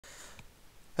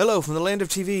Hello from the land of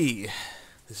TV.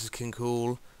 This is King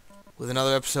Kool with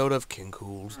another episode of King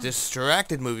Kool's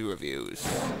Distracted Movie Reviews.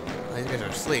 You guys are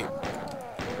asleep.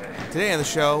 Today on the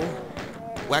show,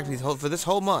 for this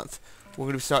whole month, we're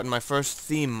going to be starting my first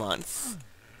theme month,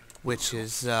 which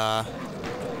is what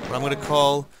I'm going to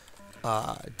call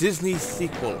Disney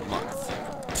Sequel Month.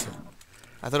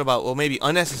 I thought about, well, maybe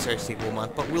Unnecessary Sequel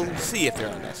Month, but we'll see if they're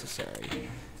unnecessary.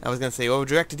 I was going to say, oh,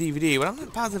 direct-to-DVD, but I'm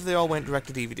not positive they all went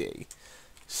direct-to-DVD.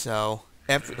 So,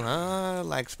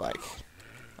 lag spike.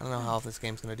 I don't know how this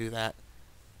game's going to do that.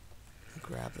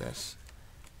 Grab this.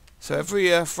 So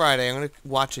every Friday, I'm going to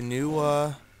watch a new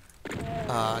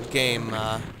game.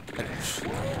 I'm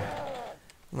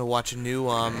going to watch a new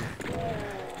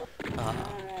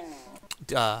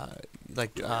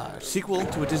sequel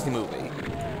to a Disney movie.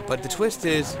 But the twist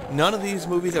is, none of these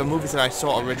movies are movies that I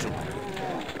saw originally.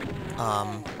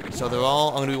 So they're all,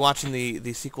 I'm going to be watching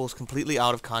the sequels completely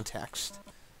out of context.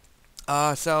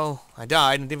 So I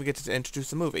died and didn't even get to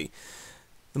introduce the movie.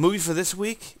 The movie for this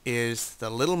week is The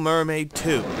Little Mermaid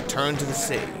 2, Return to the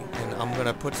Sea. And I'm going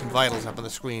to put some vitals up on the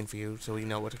screen for you so you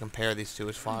know what to compare these two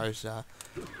as far as,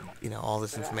 you know, all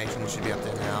this information should be up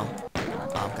there now.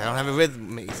 I don't have it with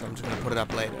me, so I'm just going to put it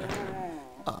up later.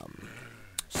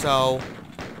 So,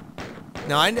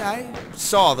 now I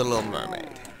saw The Little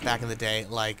Mermaid back in the day,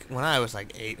 like, when I was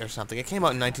like 8 or something. It came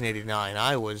out in 1989.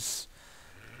 I was,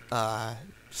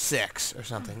 6 or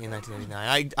something in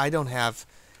 1989. I don't have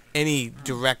any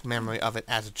direct memory of it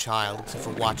as a child, except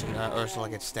for watching Ursula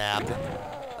get stabbed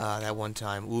that one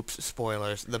time. Oops,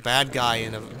 spoilers. The bad guy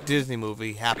in a Disney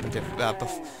movie happened to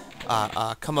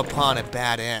come upon a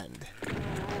bad end.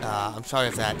 I'm sorry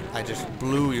if I just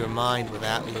blew your mind with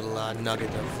that little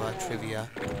nugget of trivia.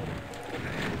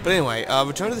 But anyway,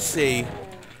 Return to the Sea.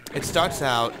 It starts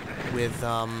out with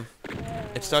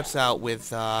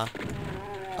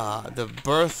the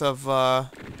birth of the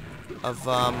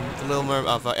Little Mermaid,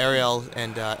 of Ariel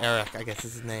and Eric, I guess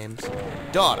is his name's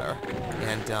daughter,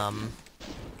 and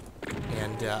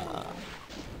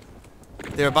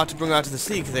they're about to bring her out to the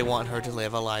sea because they want her to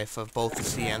live a life of both the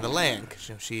sea and the land, because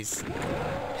you know, she's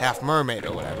half mermaid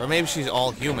or whatever. Maybe she's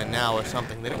all human now or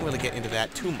something. They don't really get into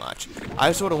that too much.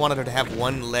 I sort of wanted her to have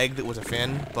one leg that was a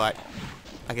fin, but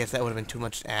I guess that would have been too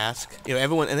much to ask. You know,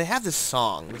 everyone, and they have this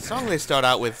song. The song they start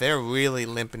out with, they're really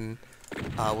limping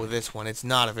with this one. It's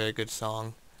not a very good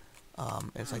song.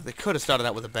 It's like they could have started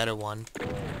out with a better one.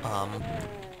 I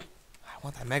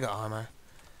want that mega armor.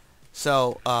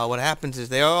 So what happens is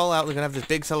they're all out. They're gonna have this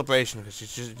big celebration because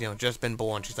she's just been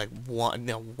born. She's like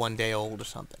one day old or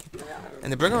something. And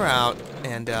they bring her out,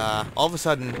 and all of a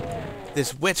sudden,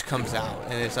 this witch comes out,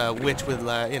 and it's a witch with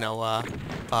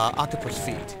octopus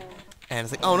feet. And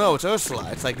it's like, oh no, it's Ursula.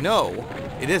 It's like, no,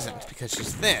 it isn't, because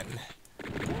she's thin.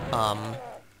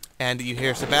 And you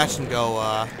hear Sebastian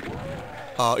go,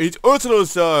 it's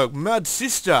Ursula's mad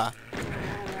sister.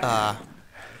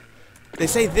 They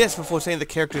say this before saying the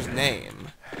character's name,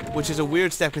 which is a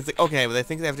weird step, because, okay, but they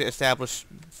think they have to establish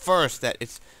first that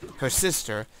it's her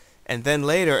sister, and then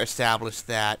later establish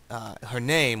that her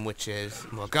name, which is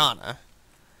Morgana.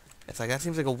 It's like, that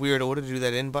seems like a weird order to do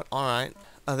that in, but alright.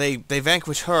 They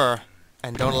vanquish her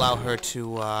and don't allow her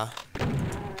to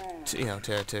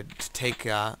take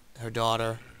her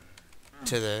daughter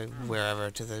to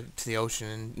the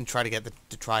ocean and try to get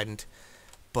the trident.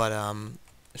 But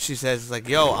she says, like,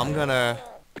 yo, I'm gonna,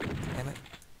 damn it,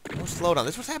 no, slow down.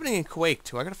 This was happening in Quake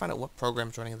too. I gotta find out what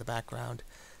program's running in the background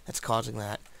that's causing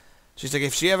that. She's like,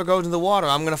 if she ever goes in the water,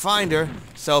 I'm gonna find her.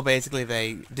 So basically,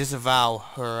 they disavow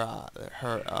her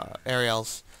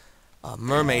Ariel's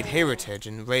mermaid heritage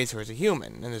and raise her as a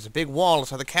human. And there's a big wall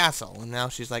outside the castle, and now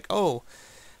she's like, oh,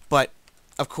 but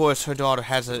of course her daughter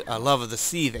has a love of the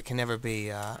sea that can never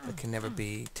be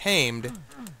tamed.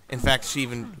 In fact, she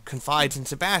even confides in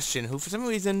Sebastian, who for some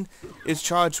reason is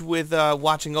charged with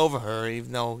watching over her,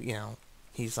 even though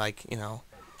he's like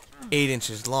 8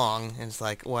 inches long, and it's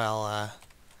like, well,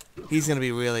 he's gonna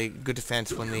be really good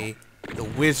defense when the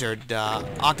wizard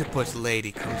octopus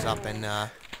lady comes up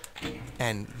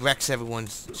and wrecks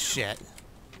everyone's shit.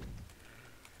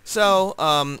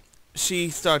 So, she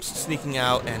starts sneaking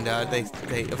out, and they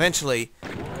eventually,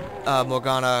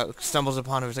 Morgana stumbles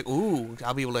upon her. It's like, ooh,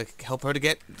 I'll be able to help her to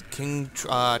get King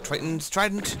Triton's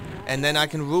trident, and then I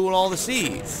can rule all the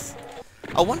seas.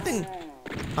 One thing,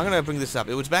 I'm gonna bring this up.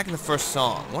 It was back in the first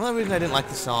song. One of the reasons I didn't like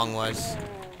the song was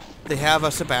they have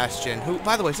a Sebastian, who,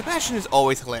 by the way, Sebastian is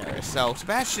always hilarious. So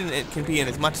Sebastian can be in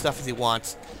as much stuff as he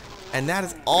wants, and that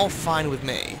is all fine with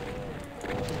me.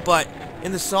 But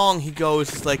in the song he goes,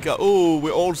 it's like, oh,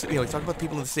 we're all, you know, he's talking about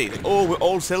people in the sea. Like, oh, we're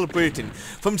all celebrating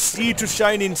from sea to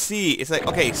shining sea. It's like,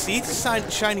 okay, sea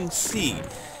to shining sea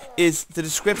is the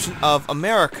description of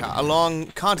America, a long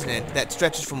continent that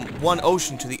stretches from one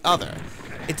ocean to the other.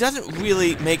 It doesn't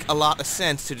really make a lot of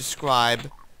sense to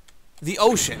describe the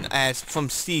ocean as from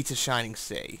sea to shining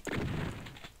sea.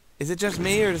 Is it just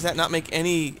me, or does that not make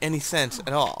any sense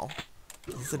at all?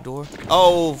 Is this the door?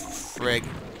 Oh, frig.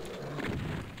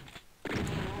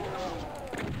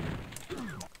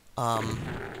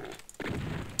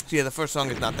 So yeah, the first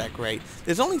song is not that great.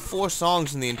 There's only 4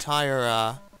 songs in the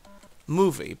entire,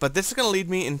 movie, but this is gonna lead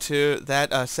me into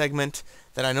that, segment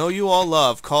that I know you all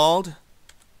love, called...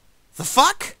 The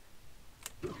fuck?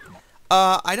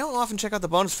 I don't often check out the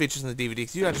bonus features in the DVD,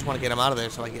 because I just want to get them out of there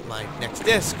so I get my next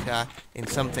disc, in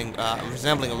something,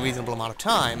 resembling a reasonable amount of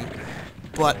time.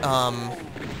 But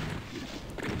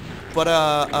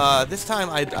this time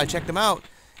I checked them out,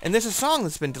 and there's a song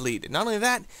that's been deleted. Not only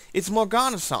that, it's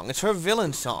Morgana's song. It's her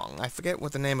villain song. I forget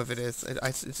what the name of it is.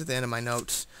 It's at the end of my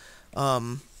notes.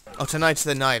 Oh, Tonight's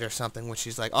the Night or something, which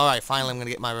she's like, alright, finally I'm gonna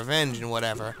get my revenge and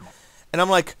whatever. And I'm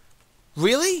like,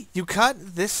 really? You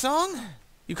cut this song?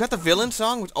 You cut the villain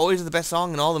song, which always is the best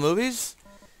song in all the movies?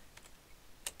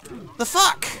 The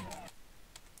fuck?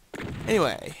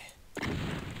 Anyway.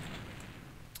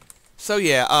 So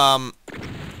yeah,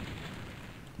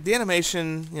 the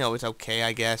animation, you know, is okay,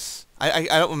 I guess. I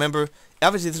don't remember.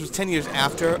 Obviously, this was 10 years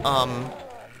after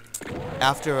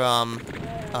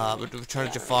Return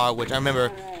of Jafar, which I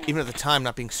remember, even at the time,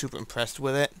 not being super impressed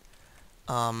with it.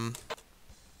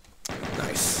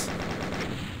 Nice.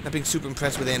 Not being super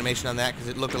impressed with the animation on that, because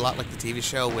it looked a lot like the TV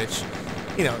show, which,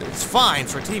 you know, it's fine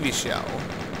for a TV show.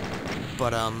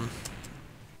 But,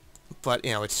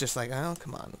 you know, it's just like, oh,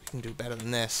 come on, we can do better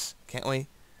than this, can't we?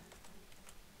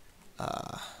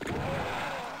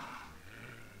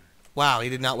 Wow, he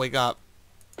did not wake up.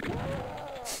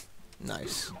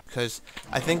 Nice. Because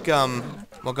I think,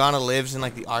 Morgana lives in,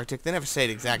 like, the Arctic. They never say it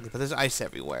exactly, but there's ice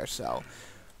everywhere, so...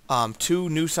 2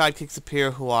 new sidekicks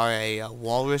appear who are a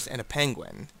walrus and a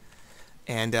penguin.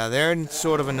 And they're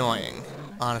sort of annoying.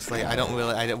 Honestly,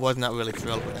 I was not really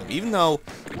thrilled with them. Even though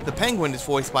the penguin is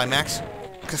voiced by Max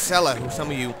Casella, who some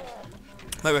of you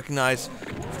might recognize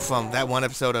from that one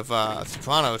episode of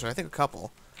Sopranos, or I think a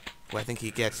couple, where I think he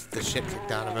gets the shit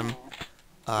kicked out of him.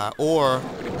 Or,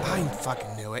 I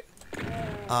fucking knew it.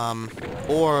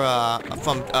 Or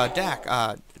from Jack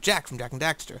from Jack and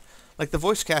Daxter. Like, the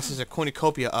voice cast is a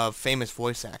cornucopia of famous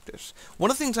voice actors. One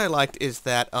of the things I liked is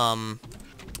that,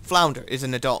 Flounder is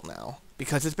an adult now.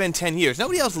 Because it's been 10 years.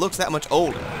 Nobody else looks that much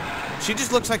older. She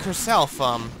just looks like herself,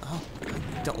 oh,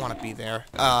 I don't want to be there.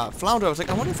 Flounder, I was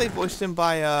like, I wonder if they voiced him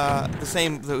by,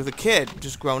 the kid,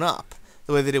 just grown up.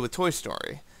 The way they did with Toy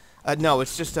Story. No,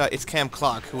 it's just, it's Cam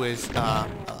Clark, who is, you know,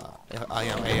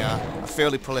 a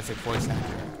fairly prolific voice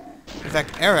actor. In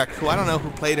fact, Eric, who I don't know who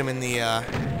played him in the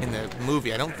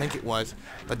movie, I don't think it was,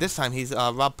 but this time he's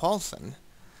Rob Paulsen,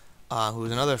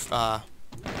 who's another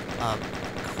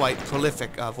quite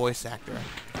prolific voice actor.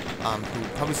 Who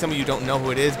probably some of you don't know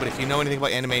who it is, but if you know anything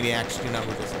about Animaniacs, you know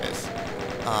who this is.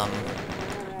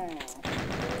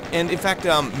 And in fact,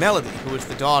 Melody, who is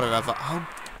the daughter of oh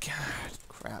god,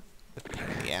 crap, the pain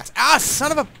in the ass. Ah,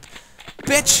 son of a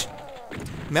bitch!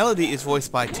 Melody is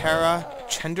voiced by Tara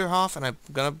Chenderhoff, and I'm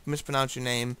gonna mispronounce your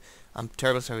name. I'm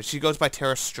terribly sorry. She goes by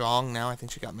Tara Strong now. I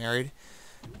think she got married.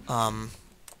 How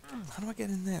do I get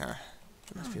in there?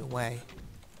 There must be a way.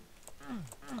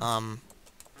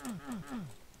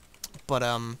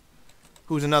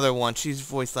 Who's another one? She's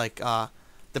voiced like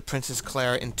the Princess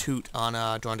Claire and Toot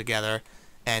on Drawn Together,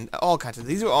 and all kinds of.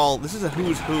 These are all. This is a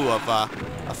who's who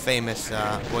of famous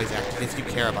voice actors, if you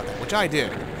care about that, which I do.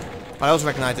 But I also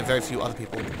recognize that very few other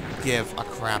people give a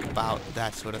crap about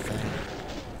that sort of thing.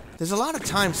 There's a lot of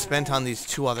time spent on these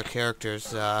 2 other characters.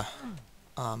 The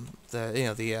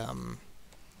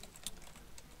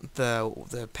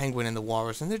penguin and the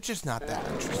walrus, and they're just not that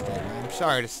interesting. I'm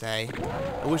sorry to say.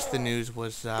 I wish the news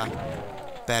was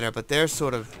better, but they're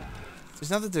sort of.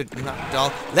 It's not that they're not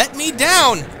dull. Let me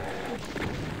down!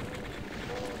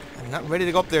 I'm not ready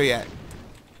to go up there yet.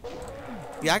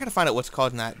 Yeah, I gotta find out what's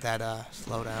causing that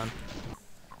slowdown.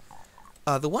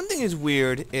 The one thing is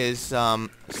weird is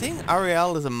seeing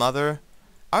Ariel as a mother.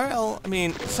 Ariel, I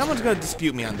mean, someone's gonna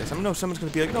dispute me on this. I know someone's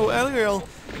gonna be like, no, Ariel.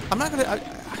 I'm not gonna.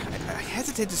 I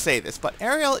hesitate to say this, but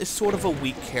Ariel is sort of a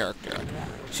weak character.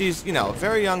 She's, you know, a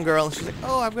very young girl, and she's like,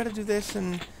 oh, I've got to do this,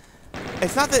 and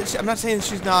it's not that I'm not saying that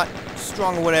she's not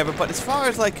strong or whatever, but as far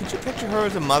as like, could you picture her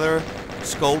as a mother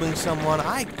scolding someone?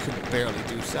 I could barely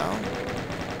do so.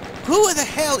 Who the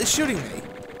hell is shooting me?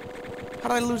 How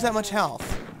did I lose that much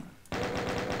health?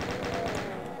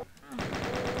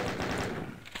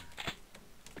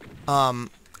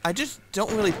 I just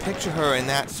don't really picture her in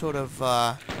that sort of,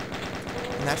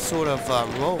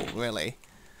 role, really.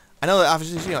 I know that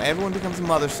obviously, you know, everyone becomes a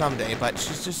mother someday, but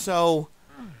she's just so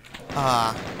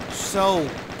sort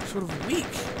of weak.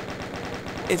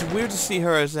 It's weird to see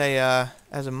her as a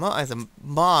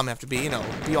mom have to be, you know,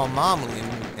 be all momly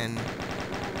and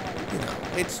you know,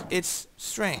 it's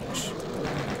strange.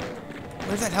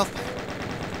 Where's that health pack?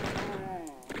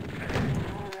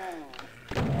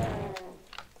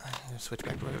 Switch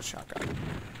back to a shotgun.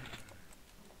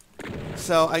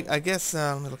 So I guess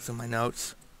let me look through my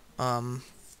notes. And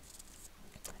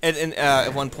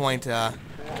at one point, get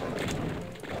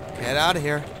out of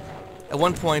here. At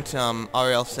one point,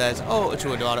 Ariel says, "Oh," to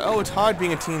her daughter, "Oh, it's hard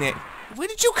being a teenager." Where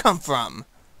did you come from?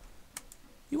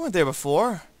 You weren't there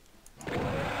before.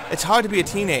 It's hard to be a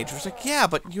teenager. It's like, yeah,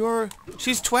 but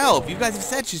she's 12. You guys have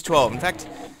said she's 12. In fact,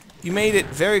 you made it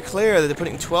very clear that they're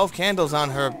putting 12 candles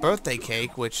on her birthday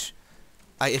cake, which,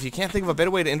 if you can't think of a better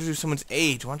way to introduce someone's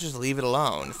age, why don't you just leave it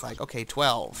alone? It's like, okay,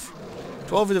 12.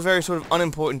 12 is a very sort of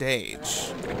unimportant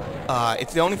age.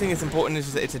 It's the only thing that's important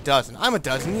is it's a dozen. I'm a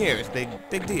dozen years.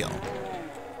 Big deal.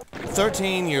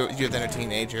 13, you're then a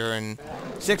teenager, and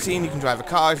 16, you can drive a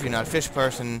car if you're not a fish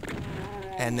person.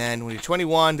 And then when you're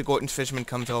 21, the Gorton's fisherman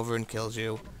comes over and kills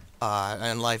you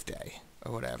on Life Day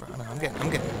or whatever. I don't know, I'm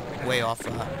getting way off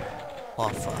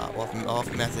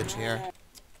message here.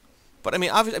 But I mean,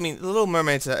 obviously, The Little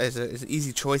Mermaid is an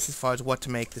easy choice as far as what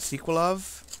to make the sequel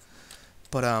of.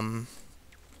 But and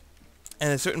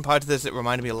there's certain parts of this that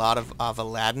reminded me a lot of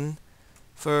Aladdin,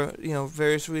 for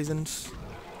various reasons.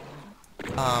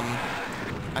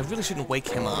 I really shouldn't wake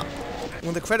him up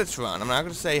when the credits run. I'm not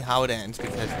going to say how it ends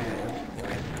because you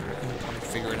can probably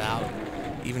figure it out,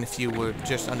 even if you were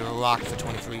just under a rock for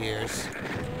 23 years.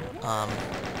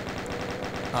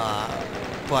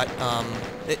 But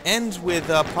it ends with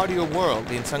 "Part of Your World"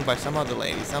 being sung by some other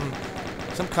lady, some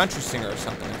country singer or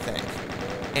something, I think.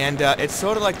 And it's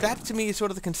sort of like that to me is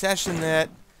sort of the concession that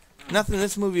nothing in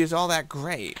this movie is all that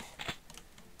great.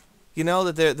 You know,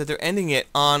 that they're ending it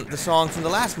on the song from the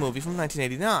last movie from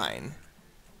 1989.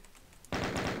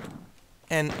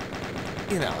 And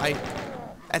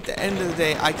at the end of the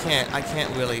day, I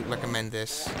can't really recommend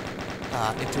this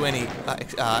to any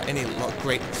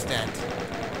great extent.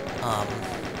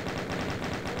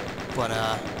 But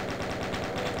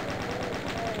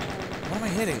what am I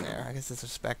hitting there? I guess it's a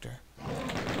specter.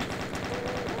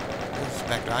 It's a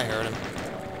specter. I heard him.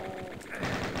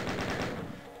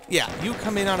 Yeah, you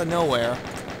come in out of nowhere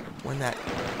when that.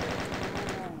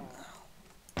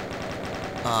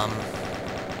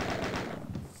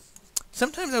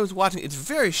 Sometimes I was watching. It's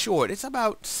very short. It's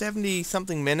about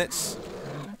 70-something minutes,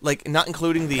 like not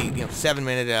including the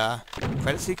 7-minute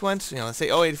credit sequence. Let's say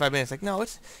 85 minutes. Like no,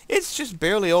 it's just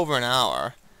barely over an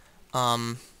hour,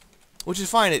 which is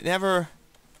fine. It never.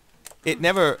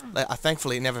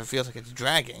 Thankfully, it never feels like it's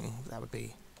dragging. That would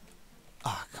be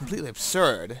completely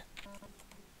absurd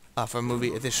for a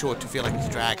movie this short to feel like it's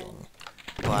dragging.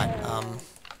 But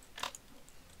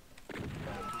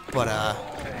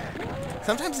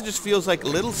sometimes it just feels like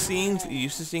little scenes that you're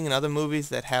used to seeing in other movies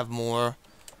that have more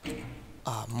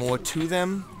to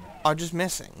them are just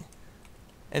missing.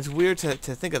 And it's weird to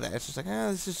think of that. It's just like,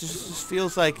 this just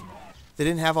feels like they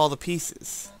didn't have all the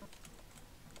pieces.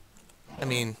 I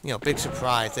mean, big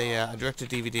surprise. A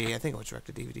direct-to-DVD, I think it was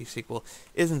direct-to-DVD sequel,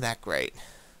 isn't that great.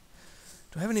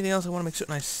 Do I have anything else I want to make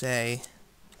certain I say?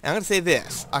 And I'm going to say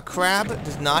this. A crab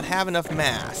does not have enough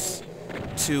mass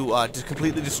to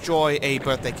completely destroy a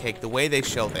birthday cake the way they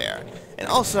show there. And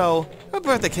also, her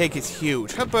birthday cake is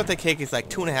huge. Her birthday cake is like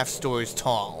 2.5 stories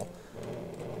tall.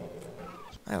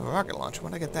 I have a rocket launcher.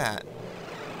 Where'd I get that?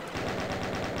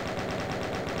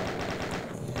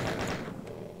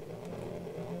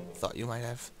 Thought you might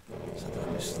have something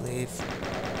up your sleeve.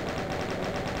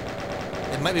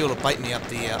 It might be able to bite me up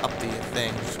the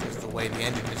thing just because of the way the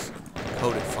engine is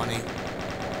coded funny.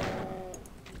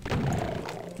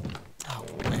 Oh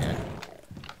man!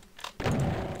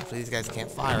 Hopefully these guys can't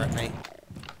fire at me.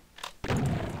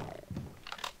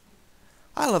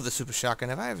 I love the super shotgun.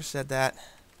 Have I ever said that?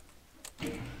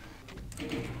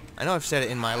 I know I've said it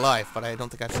in my life, but I don't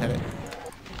think I've said it.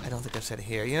 I don't think I've said it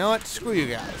here. You know what? Screw you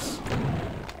guys.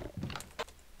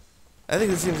 I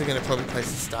think this seems like an appropriate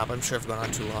place to stop. I'm sure I've gone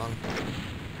on too long.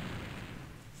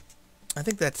 I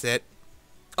think that's it.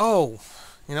 Oh,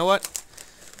 you know what?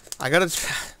 I got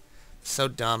so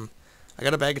dumb. I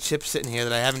got a bag of chips sitting here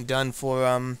that I haven't done for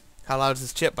how loud is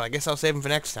this chip, but I guess I'll save them for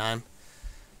next time.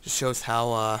 Just shows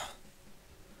how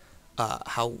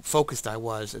focused I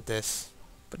was at this.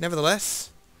 But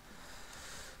nevertheless,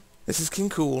 this is King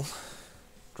Kool.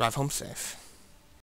 Drive home safe.